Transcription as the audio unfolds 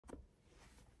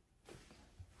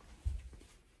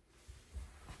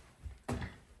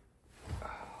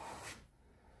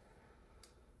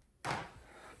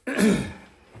All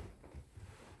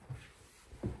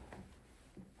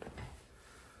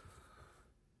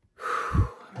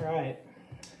right.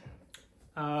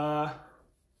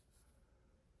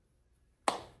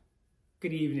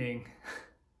 Good evening.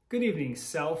 Good evening,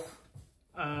 self.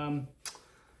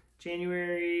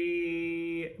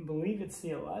 January, I believe it's the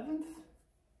 11th.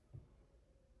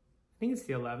 I think it's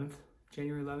the 11th,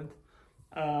 January 11th,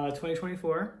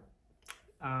 2024.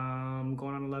 Going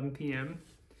on 11 p.m.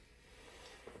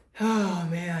 Oh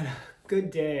man,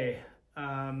 good day.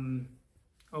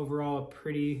 Overall, a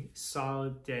pretty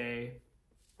solid day.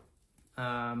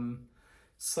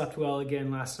 Slept well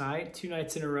again last night, 2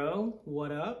 nights in a row.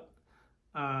 What up?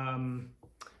 And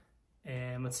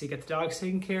let's see, got the dogs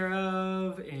taken care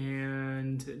of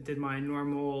and did my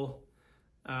normal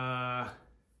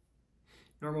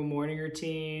morning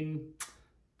routine,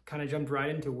 kind of jumped right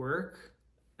into work.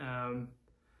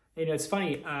 It's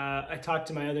funny, I talked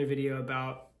in my other video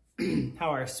about how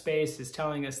our space is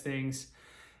telling us things,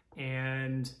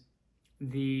 and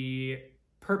the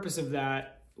purpose of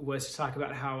that was to talk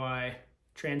about how I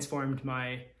transformed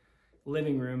my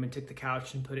living room and took the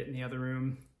couch and put it in the other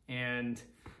room and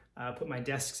put my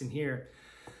desks in here.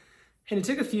 And it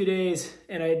took a few days,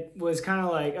 and I was kind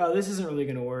of like, oh, this isn't really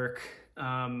gonna work.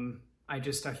 I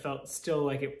felt still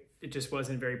like it just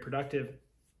wasn't very productive.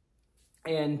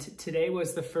 And today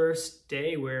was the first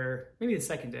day maybe the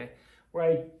second day,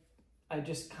 where I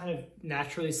just kind of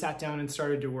naturally sat down and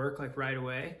started to work like right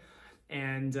away.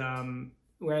 And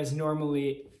whereas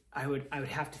normally I would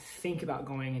have to think about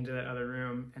going into that other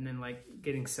room and then like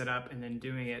getting set up and then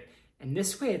doing it. And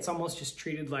this way it's almost just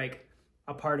treated like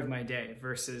a part of my day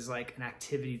versus like an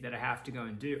activity that I have to go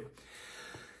and do.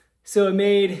 So it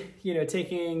made,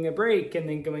 taking a break and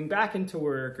then going back into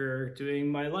work, or doing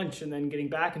my lunch and then getting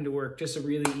back into work, just a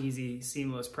really easy,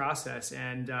 seamless process.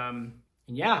 And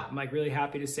yeah, I'm like really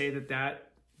happy to say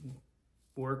that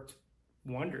worked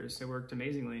wonders. It worked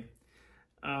amazingly.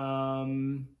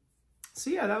 So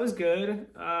yeah, that was good.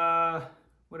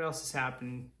 What else is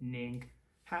happening?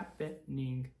 Got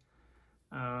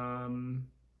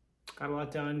a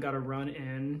lot done, got a run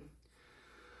in.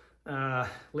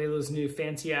 Layla's new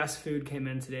fancy ass food came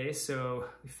in today, so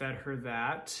we fed her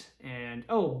that. And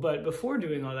but before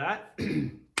doing all that,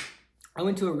 I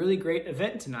went to a really great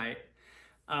event tonight.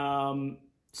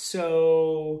 This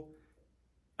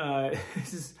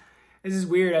is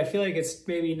weird. I feel like it's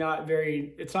maybe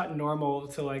it's not normal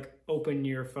to like open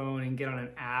your phone and get on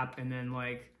an app and then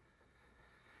like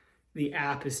the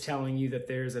app is telling you that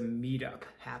there's a meetup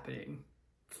happening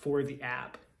for the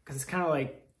app. Cause it's kind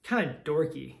of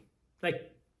dorky.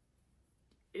 Like,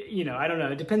 I don't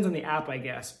know. It depends on the app, I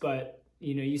guess. But,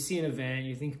 you see an event,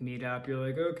 you think meetup, you're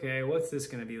like, okay, what's this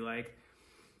going to be like?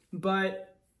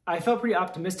 But I felt pretty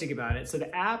optimistic about it. So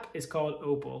the app is called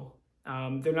Opal.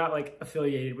 They're not like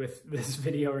affiliated with this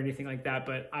video or anything like that,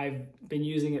 but I've been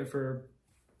using it for,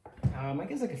 I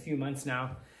guess like a few months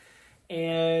now.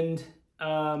 And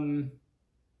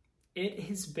it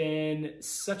has been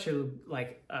such a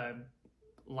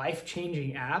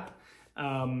life-changing app.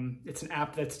 It's an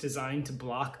app that's designed to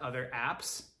block other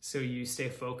apps so you stay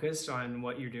focused on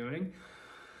what you're doing.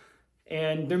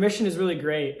 And their mission is really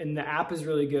great, and the app is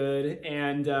really good.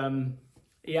 And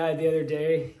yeah, the other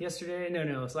day, it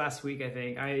was last week, I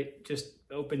think, I just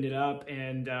opened it up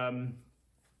and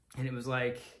it was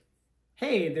like,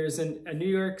 hey, there's a New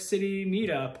York City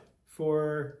meetup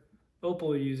for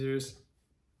Opal users,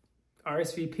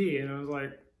 RSVP. And I was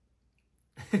like,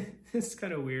 this is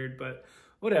kind of weird, but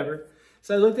whatever.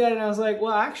 So I looked at it and I was like,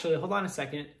 well, actually, hold on a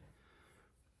second.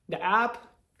 The app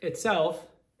itself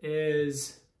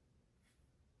is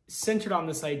centered on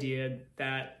this idea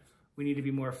that we need to be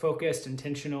more focused,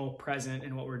 intentional, present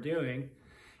in what we're doing.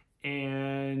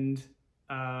 And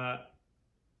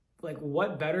like,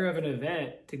 what better of an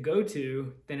event to go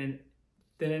to than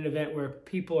an event where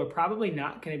people are probably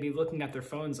not going to be looking at their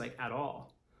phones like at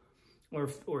all,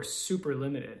 or super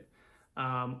limited.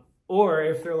 Or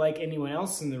if they're like anyone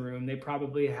else in the room, they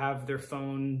probably have their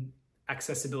phone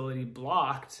accessibility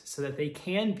blocked so that they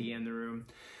can be in the room.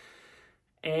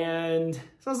 And so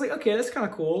I was like, okay, that's kind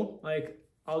of cool. Like,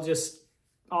 I'll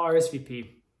RSVP.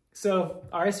 So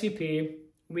RSVP,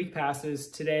 week passes.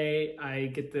 Today I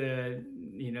get the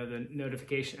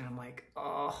notification, and I'm like,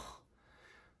 oh,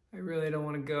 I really don't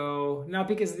want to go. Not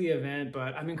because of the event,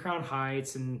 but I'm in Crown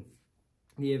Heights, and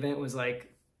the event was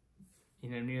like,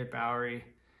 near Bowery.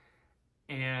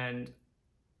 And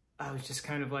I was just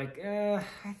kind of like, I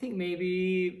think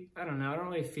maybe, I don't know, I don't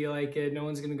really feel like it. No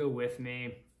one's going to go with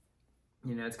me.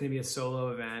 It's going to be a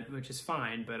solo event, which is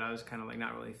fine, but I was kind of like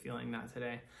not really feeling that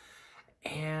today.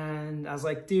 And I was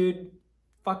like, dude,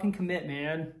 fucking commit,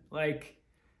 man. Like,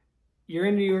 you're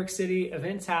in New York City,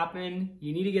 events happen,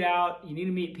 you need to get out, you need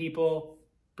to meet people,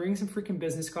 bring some freaking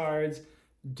business cards,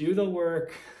 do the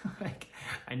work. Like,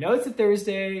 I know it's a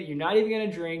Thursday, you're not even gonna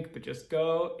drink, but just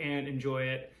go and enjoy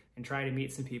it and try to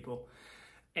meet some people.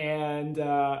 And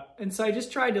so I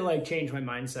just tried to like change my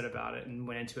mindset about it and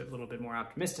went into it a little bit more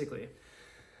optimistically.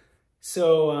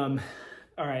 So,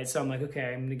 all right, so I'm like,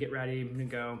 okay, I'm gonna get ready, I'm gonna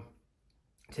go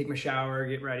take my shower,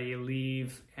 get ready,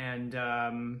 leave, and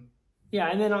yeah,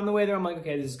 and then on the way there, I'm like,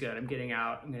 okay, this is good. I'm getting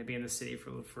out. I'm gonna be in the city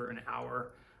for an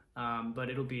hour, but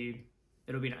it'll be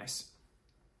nice.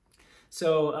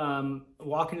 So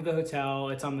walk into the hotel.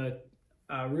 It's on the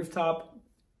rooftop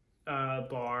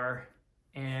bar,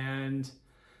 and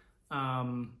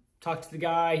talk to the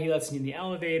guy. He lets me in the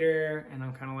elevator, and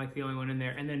I'm kind of like the only one in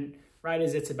there. And then right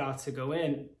as it's about to go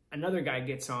in, another guy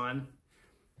gets on,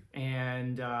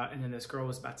 and then this girl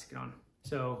was about to get on.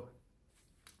 So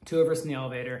two of us in the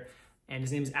elevator. And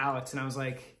his name's Alex. And I was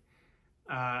like,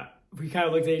 we kind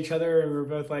of looked at each other and we were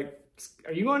both like,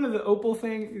 are you going to the Opal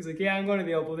thing? He's like, yeah, I'm going to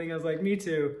the Opal thing. I was like, me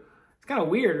too. It's kind of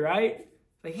weird, right?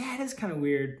 Like, yeah, it is kind of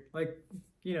weird. Like,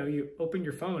 you know, you open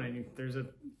your phone and there's a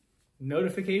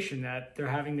notification that they're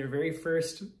having their very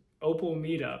first Opal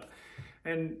meetup.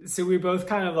 And so we both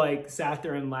kind of like sat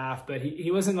there and laughed, but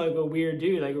he wasn't like a weird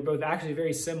dude. Like, we're both actually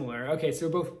very similar. Okay, so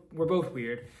we're both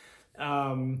weird.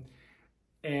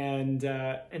 And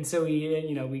so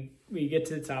we get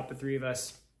to the top, the three of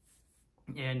us,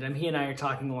 and he and I are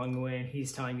talking along the way, and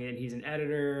he's telling me that he's an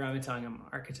editor, I'm telling him I'm an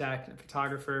architect and a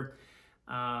photographer,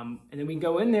 and then we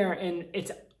go in there, and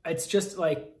it's just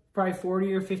like probably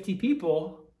 40 or 50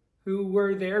 people who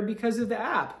were there because of the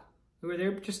app, who were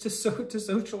there just to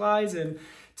socialize and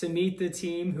to meet the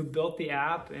team who built the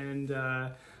app, and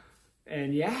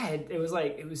yeah, it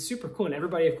was super cool. And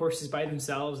everybody, of course, is by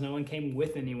themselves. No one came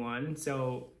with anyone.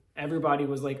 So everybody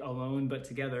was like alone, but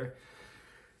together.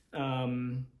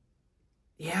 Yeah,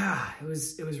 it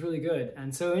was really good.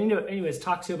 And so, anyways,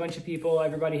 talked to a bunch of people.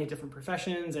 Everybody had different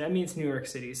professions. And I mean, it's New York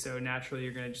City. So naturally,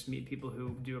 you're going to just meet people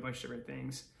who do a bunch of different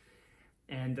things.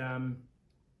 And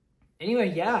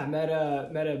anyway, yeah, I met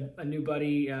a new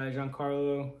buddy,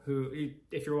 Giancarlo, who,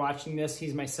 if you're watching this,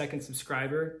 he's my second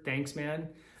subscriber. Thanks, man.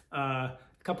 A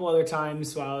couple other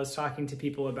times while I was talking to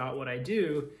people about what I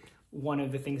do, one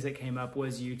of the things that came up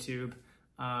was YouTube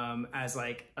as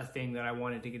like a thing that I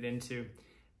wanted to get into.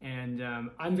 And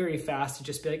I'm very fast to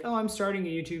just be like, oh, I'm starting a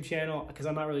YouTube channel, because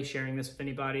I'm not really sharing this with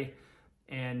anybody.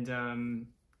 And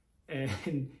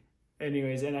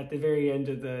anyways, and at the very end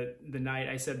of the night,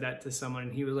 I said that to someone,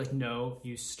 and he was like, no,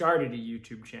 you started a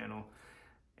YouTube channel.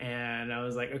 And I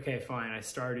was like, okay, fine, I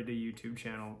started a YouTube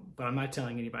channel, but I'm not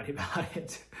telling anybody about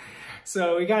it.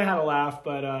 So we kind of had a laugh,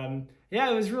 but yeah,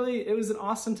 it was an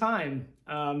awesome time.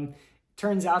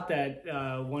 Turns out that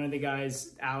one of the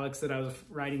guys, Alex, that I was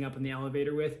riding up in the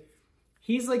elevator with,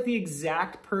 he's like the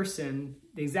exact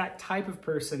type of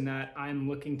person that I'm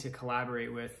looking to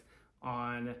collaborate with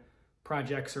on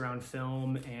projects around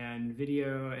film and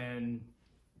video and,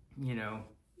 you know,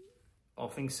 all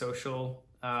things social.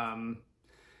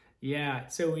 Yeah,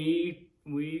 so we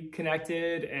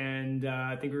connected, and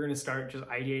I think we're gonna start just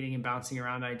ideating and bouncing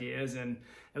around ideas, and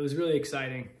it was really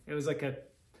exciting. It was a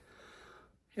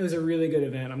really good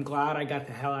event. I'm glad I got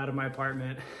the hell out of my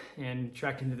apartment and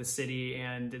trekked into the city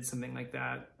and did something like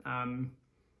that.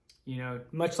 You know,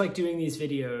 much like doing these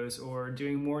videos or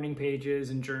doing morning pages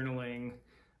and journaling,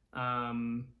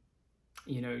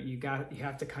 you know, you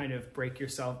have to kind of break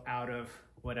yourself out of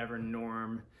whatever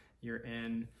norm you're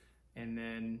in, and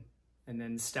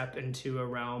then step into a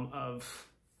realm of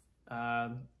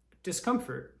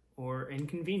discomfort or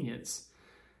inconvenience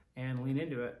and lean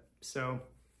into it. So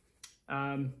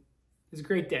it was a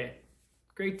great day.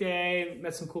 Great day,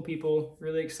 met some cool people,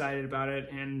 really excited about it,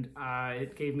 and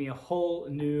it gave me a whole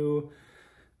new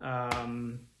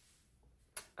kind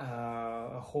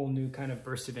of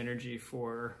burst of energy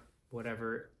for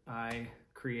whatever I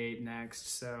create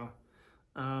next. So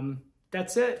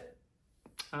that's it.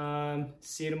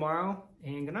 See you tomorrow,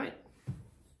 and good night.